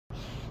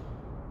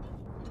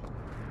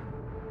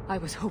I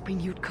was hoping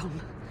you'd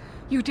come.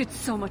 You did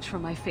so much for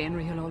my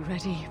Fainriel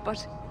already,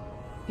 but...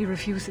 He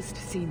refuses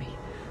to see me,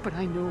 but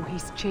I know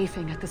he's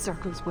chafing at the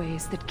Circle's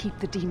ways that keep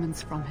the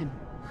demons from him.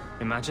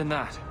 Imagine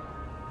that.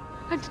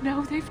 And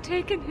now they've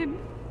taken him.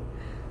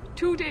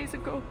 2 days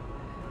ago,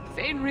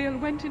 Fainriel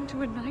went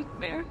into a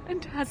nightmare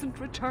and hasn't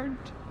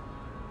returned.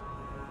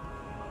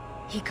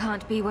 He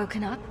can't be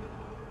woken up?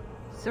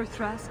 Sir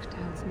Thrask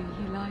tells me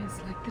he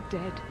lies like the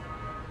dead.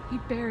 He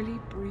barely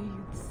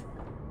breathes.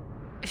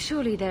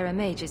 Surely there are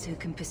mages who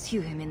can pursue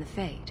him in the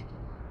Fade.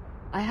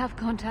 I have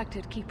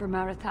contacted Keeper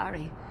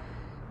Marethari.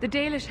 The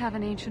Dalish have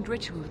an ancient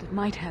ritual that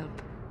might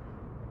help.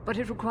 But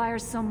it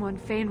requires someone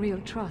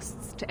Fainriel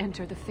trusts to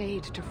enter the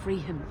Fade to free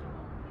him.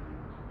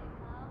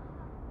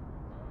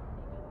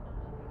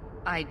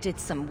 I did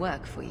some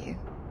work for you.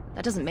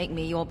 That doesn't make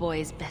me your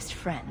boy's best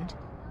friend.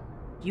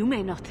 You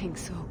may not think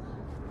so,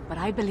 but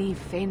I believe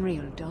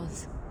Fainriel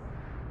does.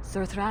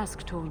 Sir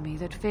Thrask told me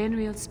that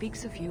Fainriel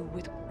speaks of you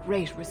with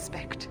great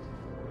respect.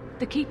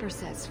 The Keeper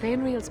says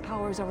Fainriel's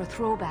powers are a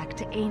throwback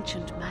to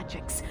ancient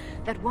magics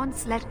that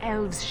once let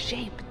elves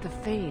shape the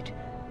Fade.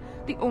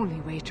 The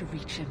only way to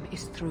reach him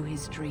is through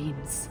his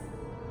dreams.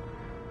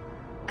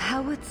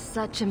 How would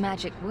such a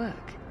magic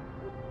work?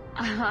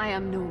 I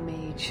am no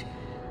mage.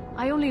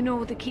 I only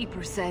know the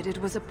Keeper said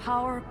it was a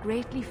power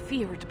greatly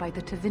feared by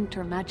the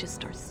Tevinter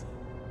Magisters.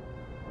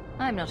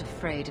 I'm not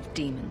afraid of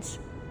demons.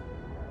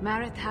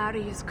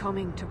 Marethari is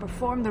coming to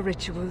perform the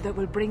ritual that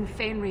will bring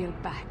Fainriel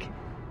back.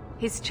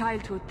 His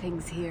childhood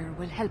things here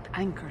will help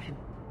anchor him.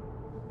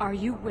 Are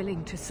you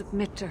willing to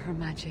submit to her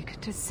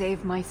magic to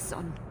save my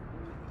son?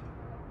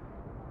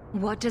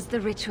 What does the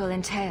ritual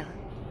entail?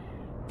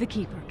 The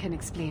Keeper can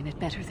explain it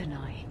better than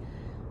I.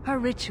 Her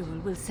ritual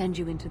will send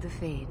you into the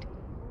Fade.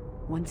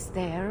 Once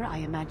there, I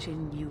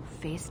imagine you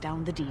face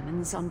down the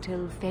demons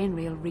until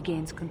Fainriel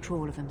regains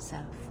control of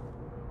himself.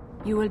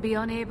 You will be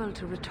unable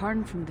to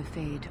return from the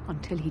Fade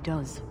until he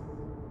does.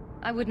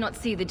 I would not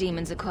see the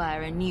demons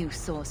acquire a new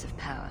source of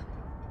power.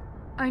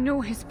 I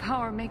know his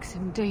power makes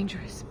him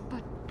dangerous,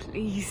 but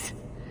please,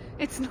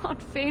 it's not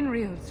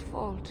Fainriel's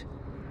fault.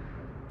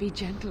 Be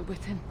gentle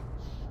with him.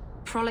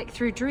 Frolic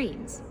through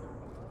dreams?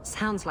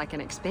 Sounds like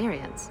an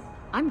experience.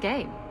 I'm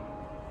game.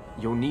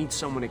 You'll need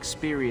someone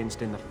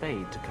experienced in the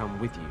Fade to come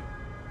with you.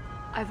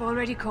 I've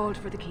already called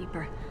for the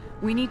Keeper.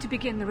 We need to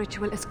begin the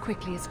ritual as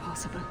quickly as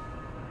possible.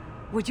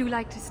 Would you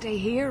like to stay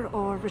here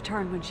or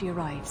return when she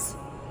arrives?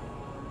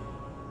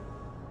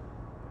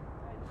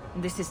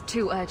 This is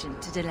too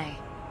urgent to delay.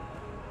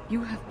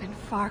 You have been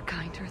far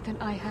kinder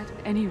than I had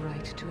any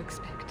right to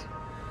expect.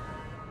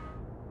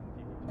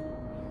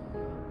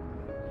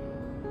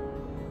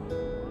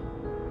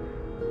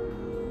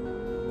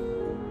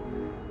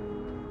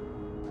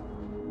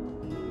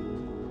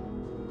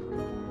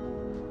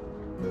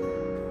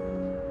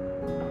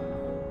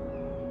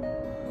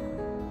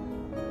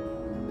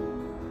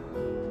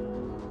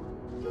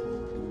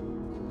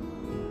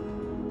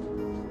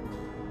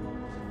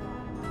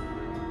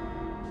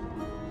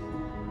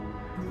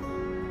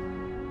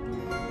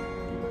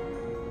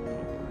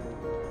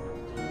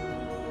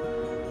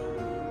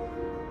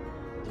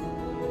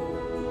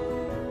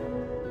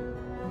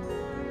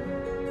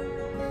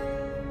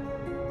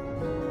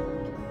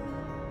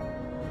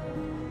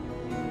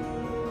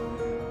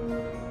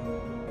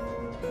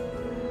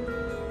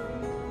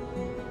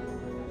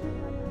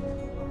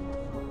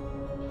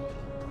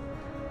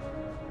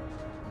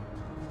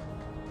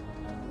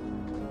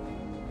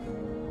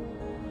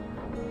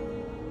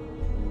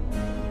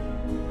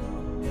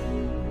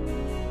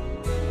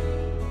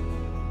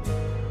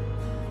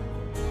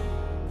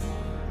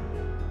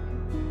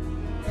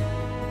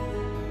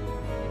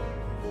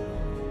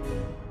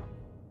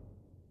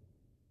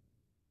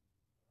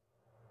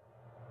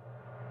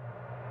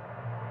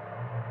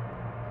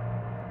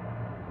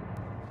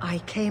 I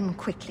came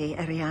quickly,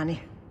 Ariane.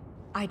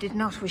 I did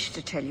not wish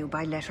to tell you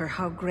by letter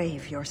how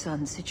grave your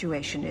son's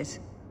situation is.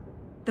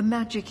 The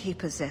magic he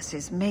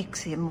possesses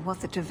makes him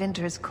what the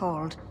Tevinters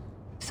called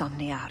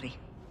Somniari,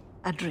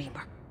 a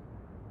dreamer.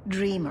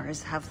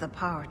 Dreamers have the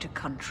power to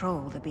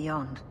control the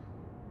beyond,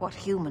 what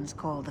humans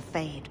call the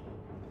Fade.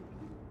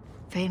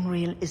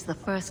 Fainriel is the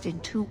first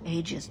in 2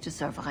 ages to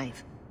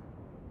survive.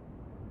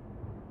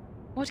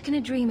 What can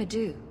a dreamer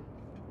do?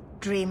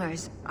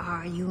 Dreamers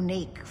are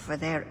unique for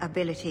their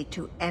ability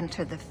to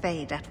enter the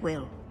Fade at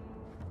will,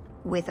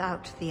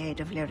 without the aid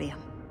of Lyrium.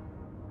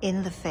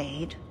 In the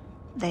Fade,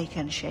 they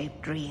can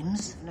shape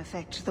dreams and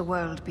affect the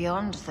world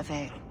beyond the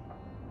Veil.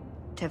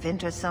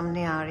 Tevinter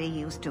Somniari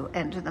used to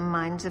enter the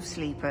minds of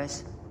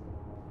sleepers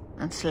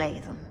and slay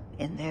them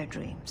in their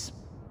dreams.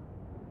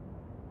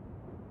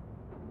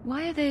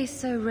 Why are they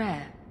so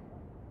rare?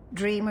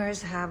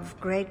 Dreamers have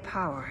great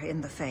power in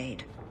the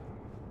Fade.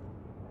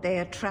 They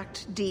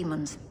attract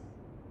demons.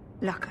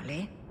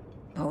 Luckily,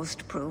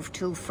 most prove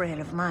too frail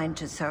of mind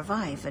to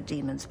survive a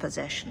demon's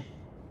possession.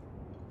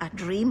 A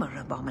dreamer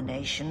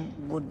abomination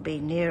would be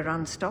near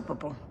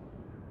unstoppable.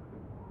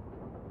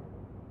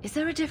 Is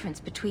there a difference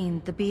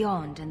between the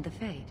Beyond and the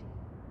Fade?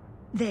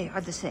 They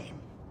are the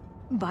same.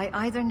 By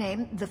either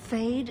name, the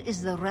Fade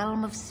is the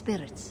realm of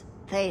spirits,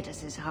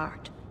 Thedas'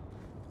 heart,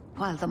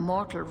 while the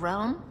mortal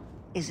realm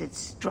is its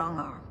strong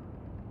arm.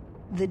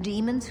 The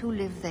demons who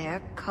live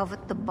there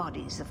covet the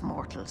bodies of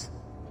mortals,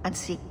 and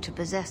seek to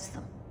possess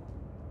them.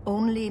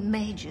 Only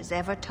mages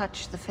ever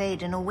touch the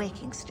Fade in a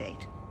waking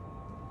state.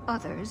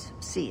 Others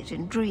see it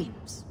in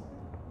dreams.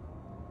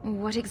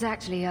 What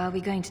exactly are we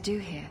going to do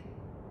here?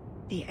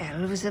 The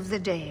elves of the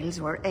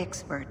Dales were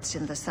experts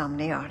in the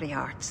Somniari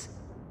arts.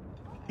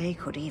 They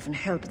could even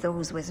help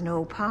those with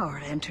no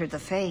power enter the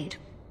Fade.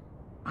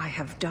 I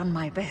have done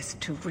my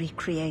best to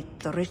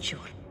recreate the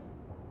ritual.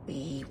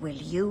 We will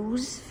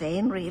use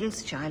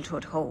Feynriel's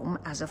childhood home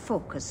as a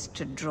focus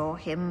to draw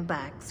him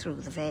back through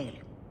the veil.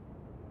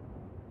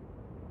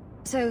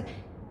 So,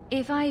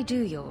 if I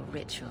do your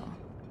ritual,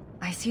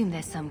 I assume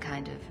there's some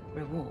kind of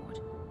reward.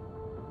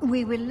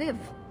 We will live.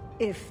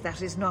 If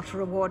that is not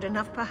reward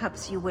enough,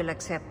 perhaps you will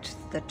accept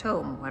the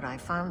tome where I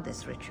found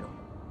this ritual.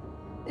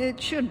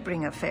 It should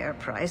bring a fair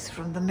price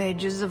from the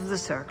mages of the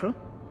Circle.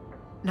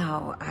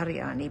 Now,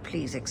 Ariane,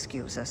 please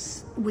excuse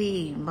us.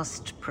 We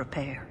must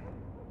prepare.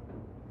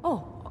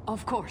 Oh,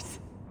 of course.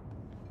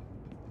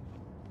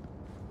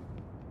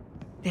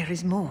 There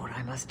is more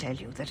I must tell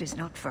you that is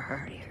not for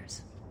her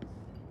ears.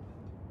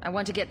 I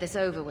want to get this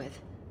over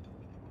with.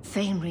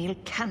 Feynriel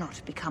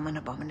cannot become an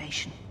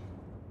abomination.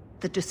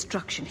 The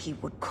destruction he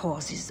would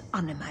cause is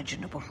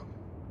unimaginable.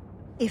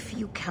 If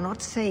you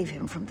cannot save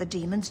him from the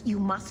demons, you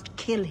must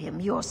kill him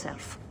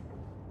yourself.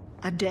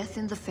 A death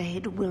in the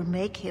Fade will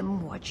make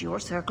him what your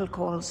Circle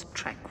calls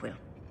tranquil.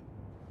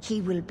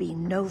 He will be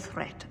no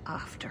threat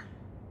after.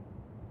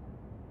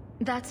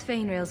 That's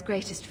Feynriel's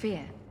greatest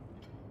fear.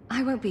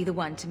 I won't be the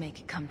one to make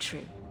it come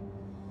true.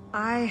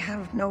 I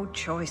have no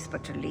choice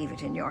but to leave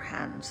it in your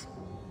hands.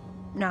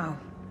 Now,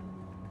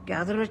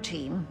 gather a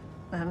team,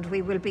 and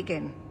we will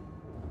begin.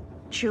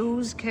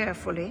 Choose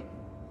carefully,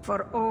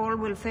 for all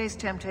will face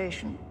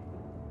temptation.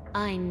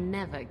 I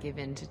never give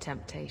in to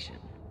temptation.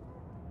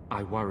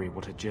 I worry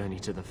what a journey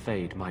to the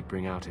Fade might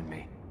bring out in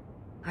me.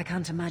 I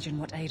can't imagine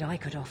what aid I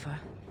could offer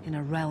in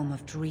a realm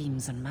of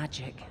dreams and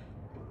magic.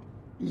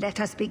 Let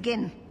us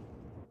begin.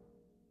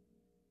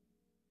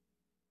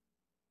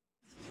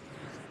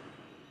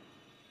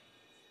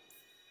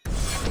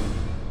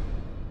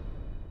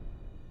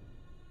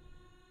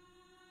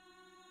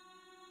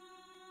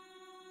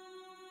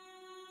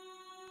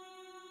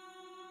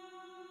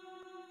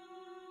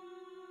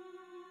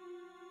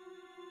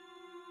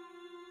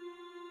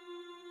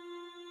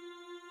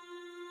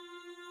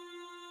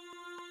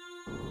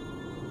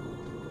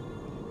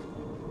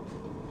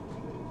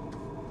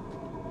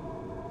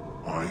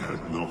 I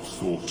had not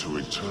thought to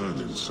return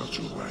in such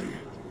a way.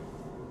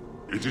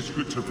 It is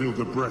good to feel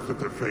the breath of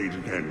the Fade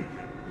again,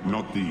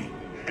 not the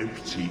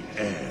empty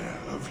air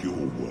of your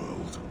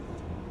world.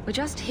 We're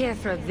just here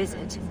for a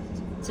visit,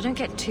 so don't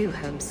get too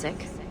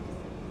homesick.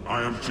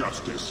 I am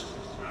Justice,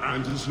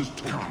 and this has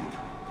come.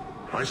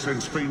 I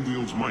sense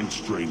Feynriel's mind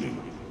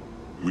straining.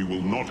 We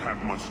will not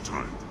have much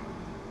time.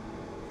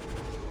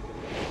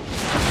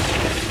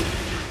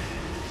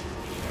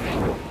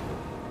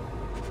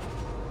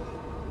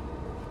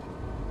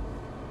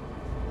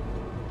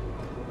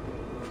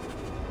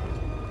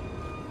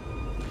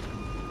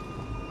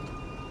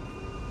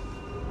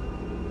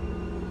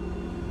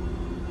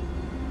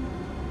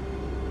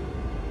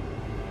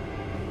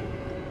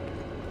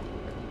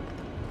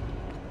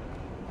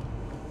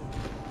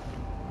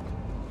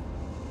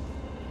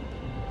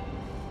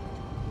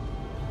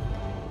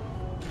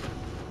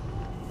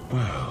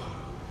 Well,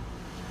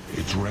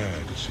 it's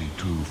rare to see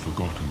two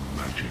forgotten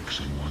magics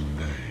in one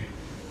day.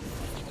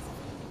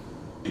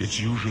 It's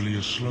usually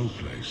a slow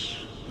place,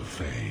 the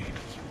Fade.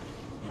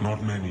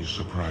 Not many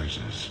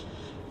surprises.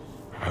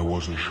 I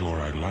wasn't sure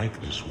I'd like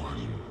this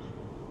one,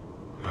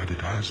 but it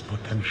has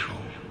potential.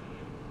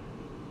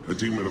 A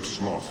demon of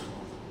sloth.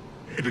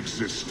 It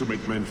exists to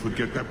make men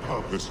forget their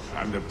purpose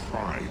and their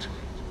pride.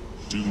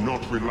 Do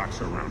not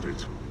relax around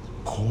it.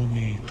 Call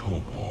me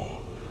Torpor.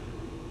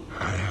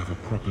 I have a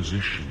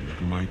proposition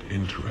that might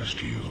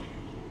interest you.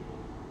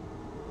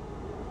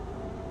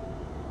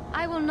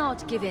 I will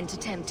not give in to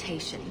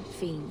temptation,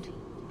 fiend.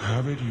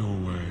 Have it your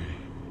way.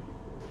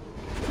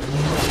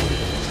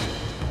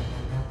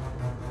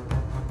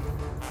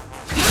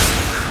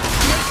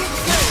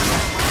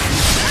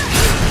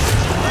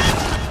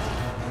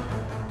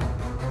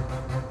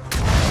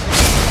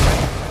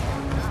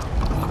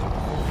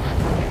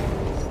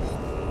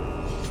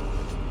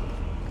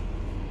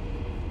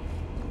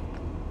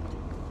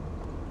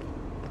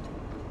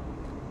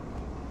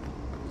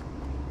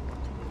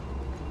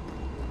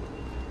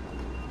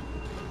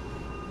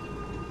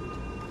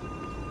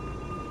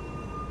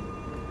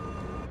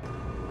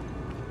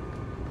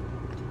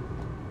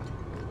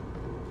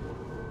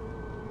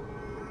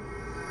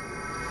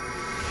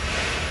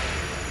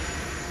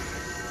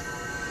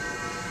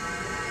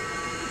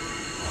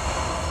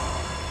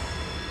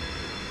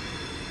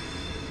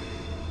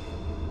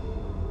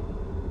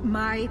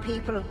 My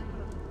people,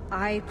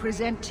 I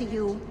present to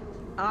you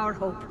our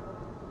hope.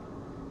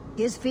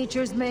 His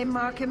features may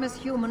mark him as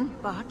human,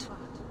 but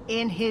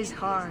in his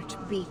heart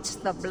beats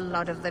the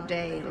blood of the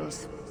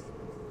Dales.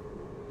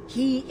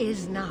 He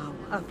is now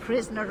a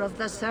prisoner of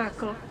the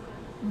Circle,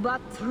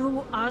 but through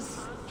us,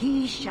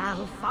 he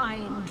shall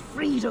find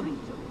freedom.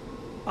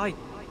 I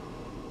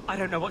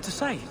don't know what to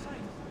say.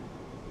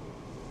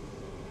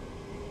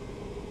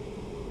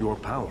 Your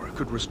power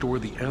could restore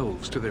the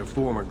elves to their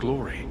former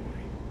glory.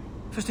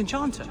 First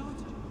Enchanter,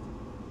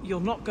 you're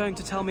not going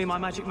to tell me my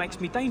magic makes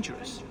me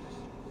dangerous?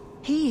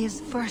 He is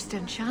First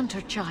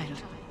Enchanter,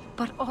 child,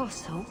 but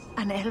also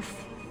an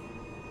elf.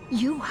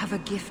 You have a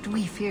gift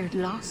we feared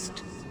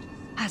lost.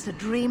 As a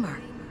dreamer,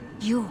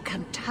 you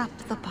can tap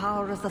the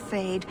power of the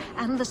Fade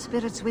and the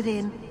spirits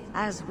within,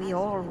 as we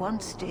all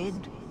once did.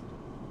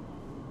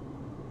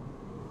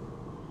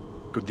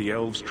 Could the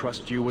elves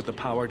trust you with the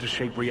power to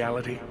shape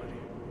reality?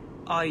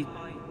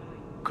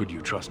 Could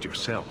you trust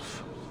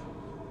yourself?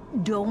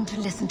 Don't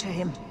listen to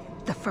him.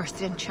 The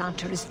First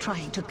Enchanter is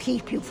trying to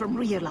keep you from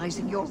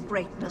realizing your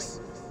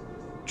greatness.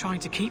 Trying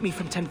to keep me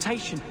from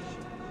temptation?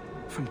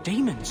 From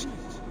demons?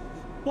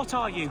 What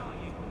are you?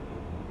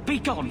 Be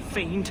gone,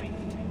 fiend!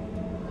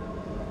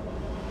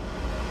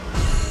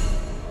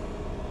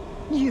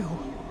 You!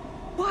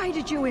 Why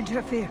did you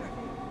interfere?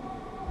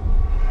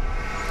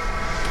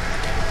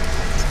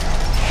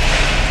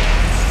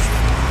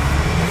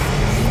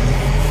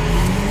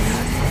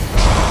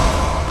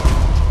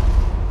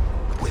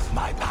 With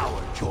my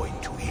power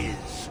joined to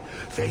his,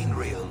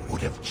 Feynriel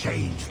would have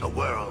changed the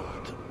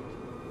world.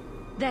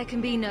 There can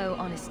be no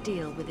honest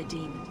deal with a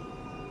demon.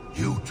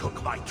 You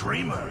took my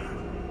dreamer.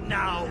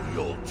 Now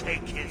you'll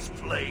take his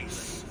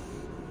place.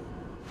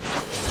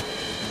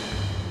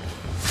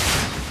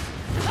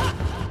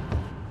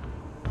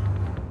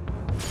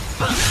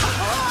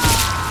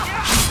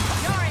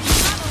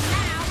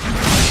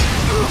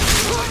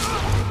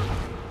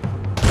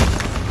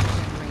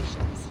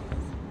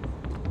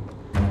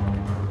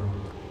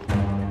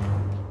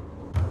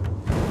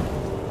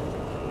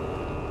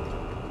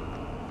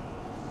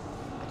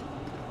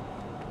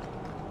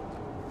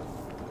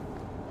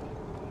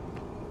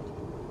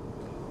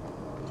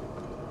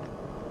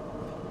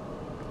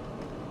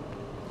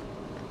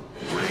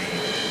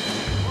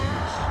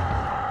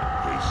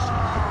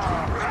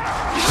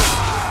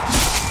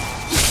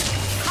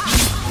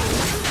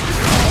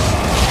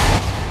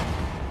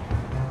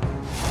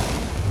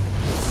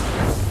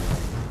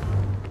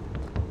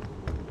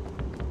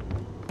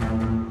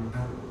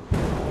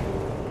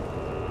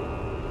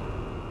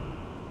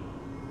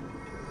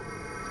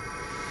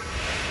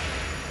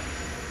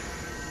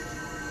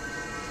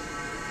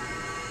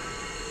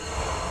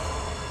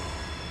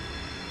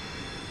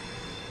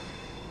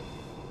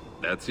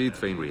 That's it,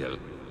 Feynriel.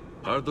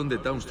 Hard on the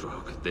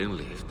downstroke, then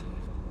lift.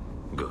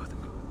 Good.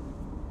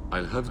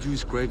 I'll have you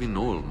scribing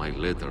all my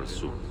letters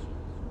soon.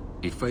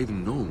 If I'd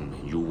known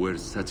you were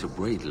such a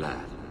brave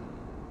lad,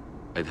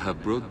 I'd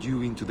have brought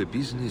you into the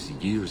business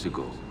years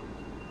ago.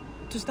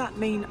 Does that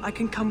mean I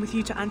can come with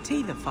you to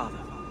Antilla,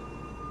 Father?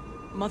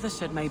 Mother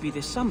said maybe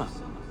this summer.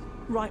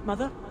 Right,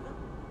 Mother?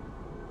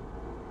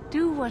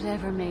 Do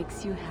whatever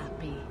makes you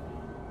happy.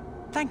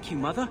 Thank you,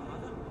 Mother.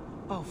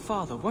 Oh,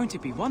 Father, won't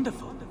it be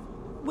wonderful?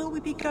 Will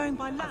we be going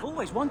by land? I've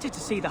always wanted to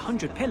see the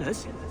 100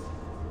 Pillars.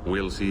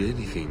 We'll see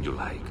anything you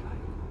like.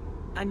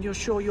 And you're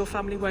sure your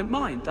family won't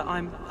mind that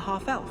I'm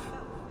half-elf?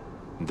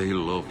 They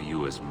love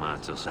you as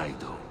much as I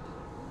do.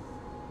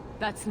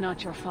 That's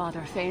not your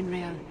father,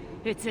 Feynriel.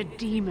 It's a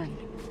demon.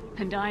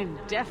 And I'm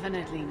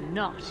definitely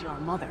not your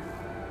mother.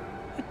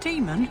 A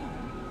demon?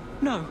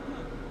 No.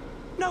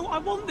 No, I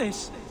want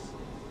this!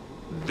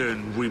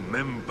 Then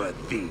remember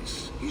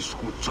this,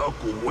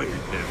 Iskutaku Wayne.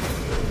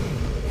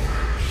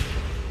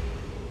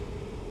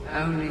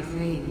 Only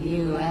thing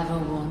you ever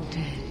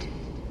wanted.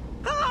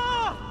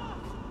 Ah!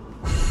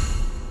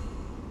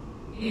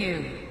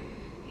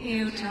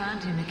 You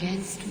turned him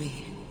against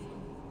me.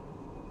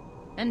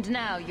 And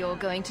now you're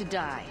going to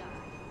die.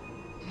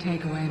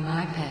 Take away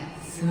my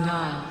pets, and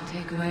I'll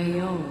take away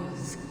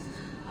yours.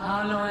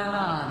 How loyal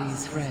are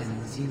these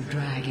friends you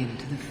drag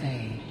into the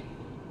Fade?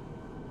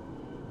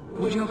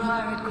 Would your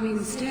pirate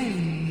queen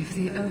stay if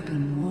the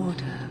open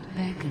water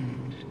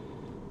beckoned?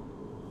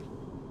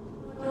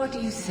 What do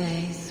you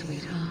say,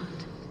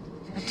 sweetheart?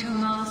 A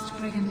two-mast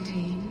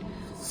brigantine,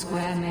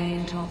 square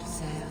main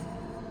topsail,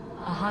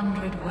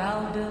 100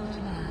 well-built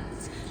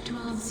lads to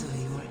answer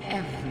your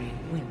every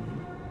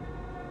whim.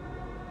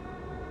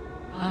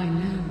 I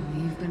know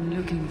you've been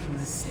looking for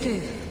a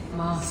stiff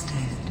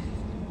masthead.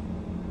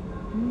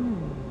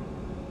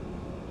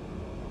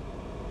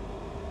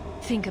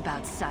 Think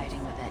about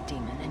siding with that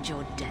demon and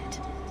you're dead.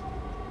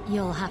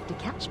 You'll have to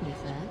catch me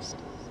first.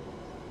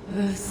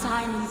 The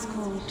Siren's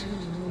Call 2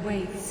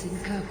 awaits in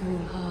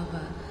Kirkwall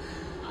Harbor.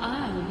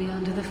 I'll be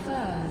under the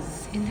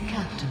firs in the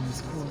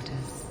captain's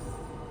quarters.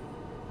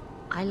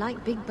 I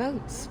like big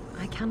boats,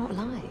 I cannot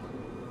lie.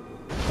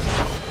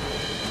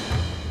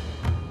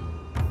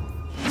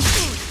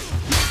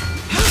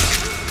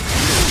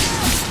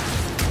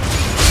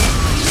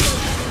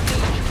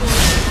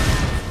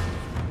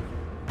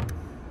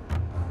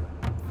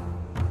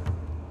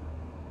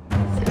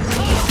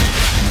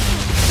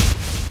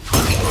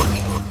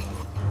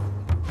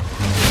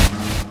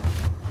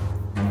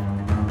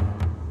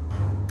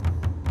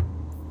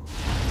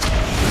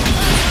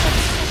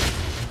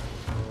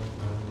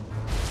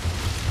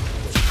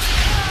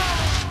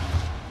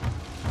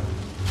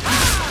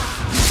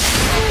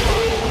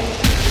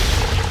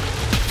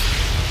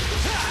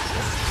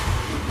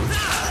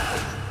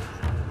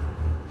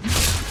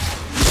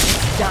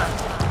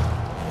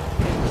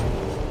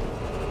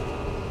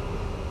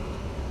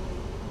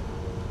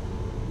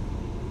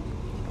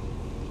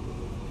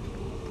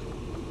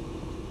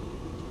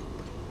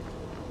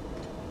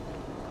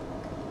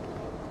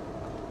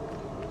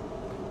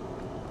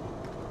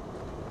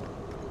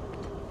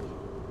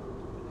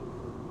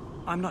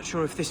 I'm not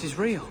sure if this is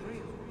real.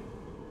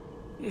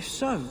 If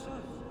so,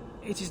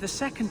 it is the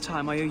second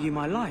time I owe you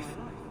my life.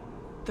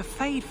 The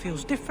Fade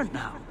feels different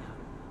now.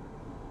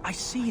 I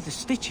see the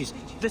stitches,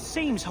 the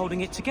seams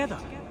holding it together.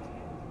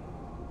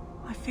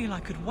 I feel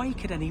I could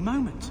wake at any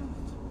moment.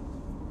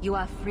 You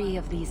are free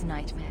of these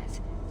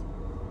nightmares.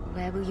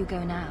 Where will you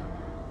go now?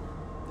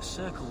 The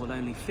Circle will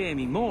only fear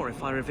me more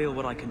if I reveal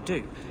what I can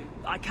do.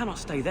 I cannot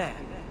stay there.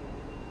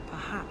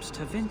 Perhaps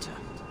Tevinter.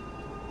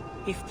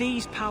 If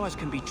these powers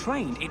can be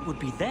trained, it would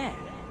be there.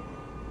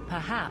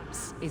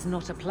 Perhaps is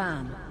not a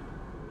plan.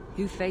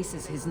 Who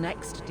faces his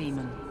next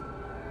demon?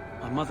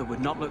 My mother would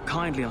not look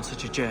kindly on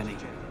such a journey.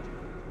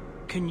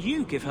 Can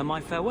you give her my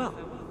farewell?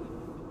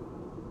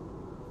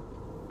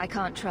 I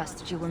can't trust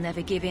that you will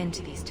never give in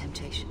to these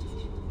temptations.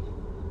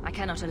 I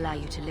cannot allow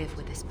you to live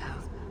with this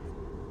power.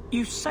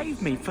 You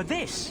saved me for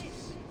this!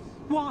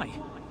 Why?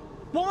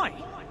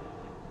 Why?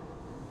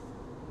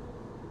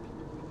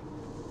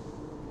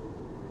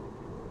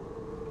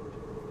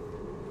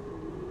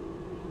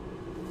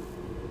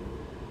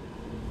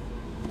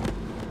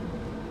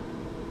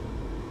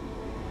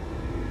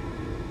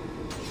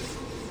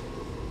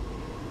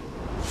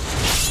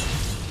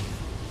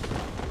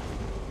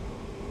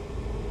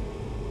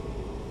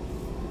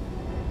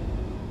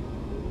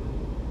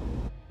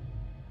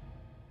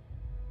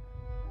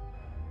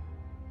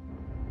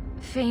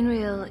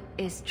 Fainriel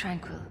is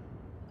tranquil.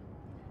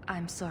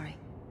 I'm sorry.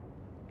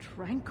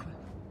 Tranquil?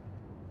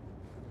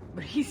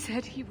 But he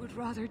said he would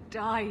rather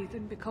die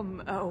than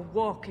become a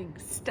walking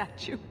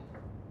statue.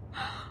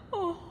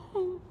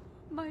 Oh,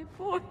 my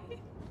boy.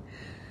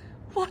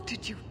 What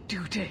did you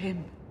do to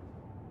him?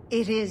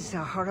 It is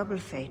a horrible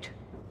fate.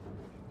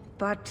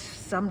 But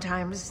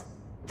sometimes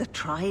the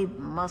tribe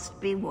must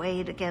be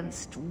weighed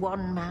against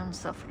one man's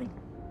suffering.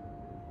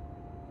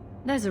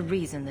 There's a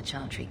reason the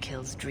Chantry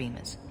kills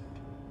dreamers.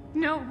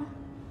 No.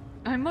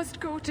 I must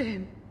go to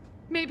him.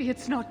 Maybe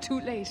it's not too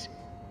late.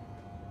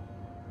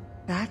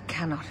 That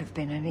cannot have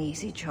been an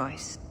easy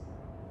choice.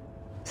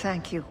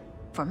 Thank you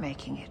for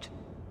making it.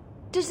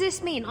 Does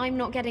this mean I'm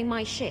not getting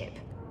my ship?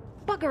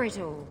 Bugger it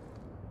all.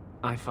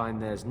 I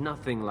find there's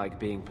nothing like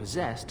being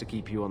possessed to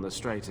keep you on the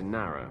straight and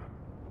narrow.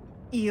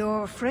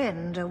 Your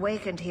friend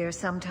awakened here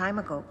some time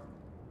ago.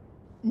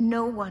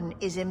 No one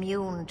is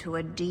immune to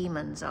a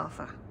demon's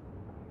offer.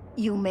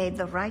 You made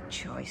the right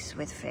choice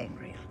with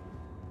Fainriel.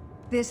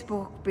 This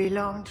book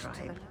belonged to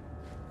him.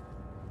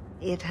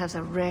 It has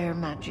a rare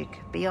magic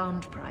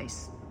beyond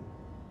price.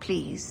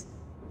 Please,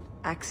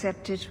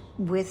 accept it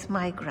with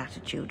my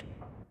gratitude.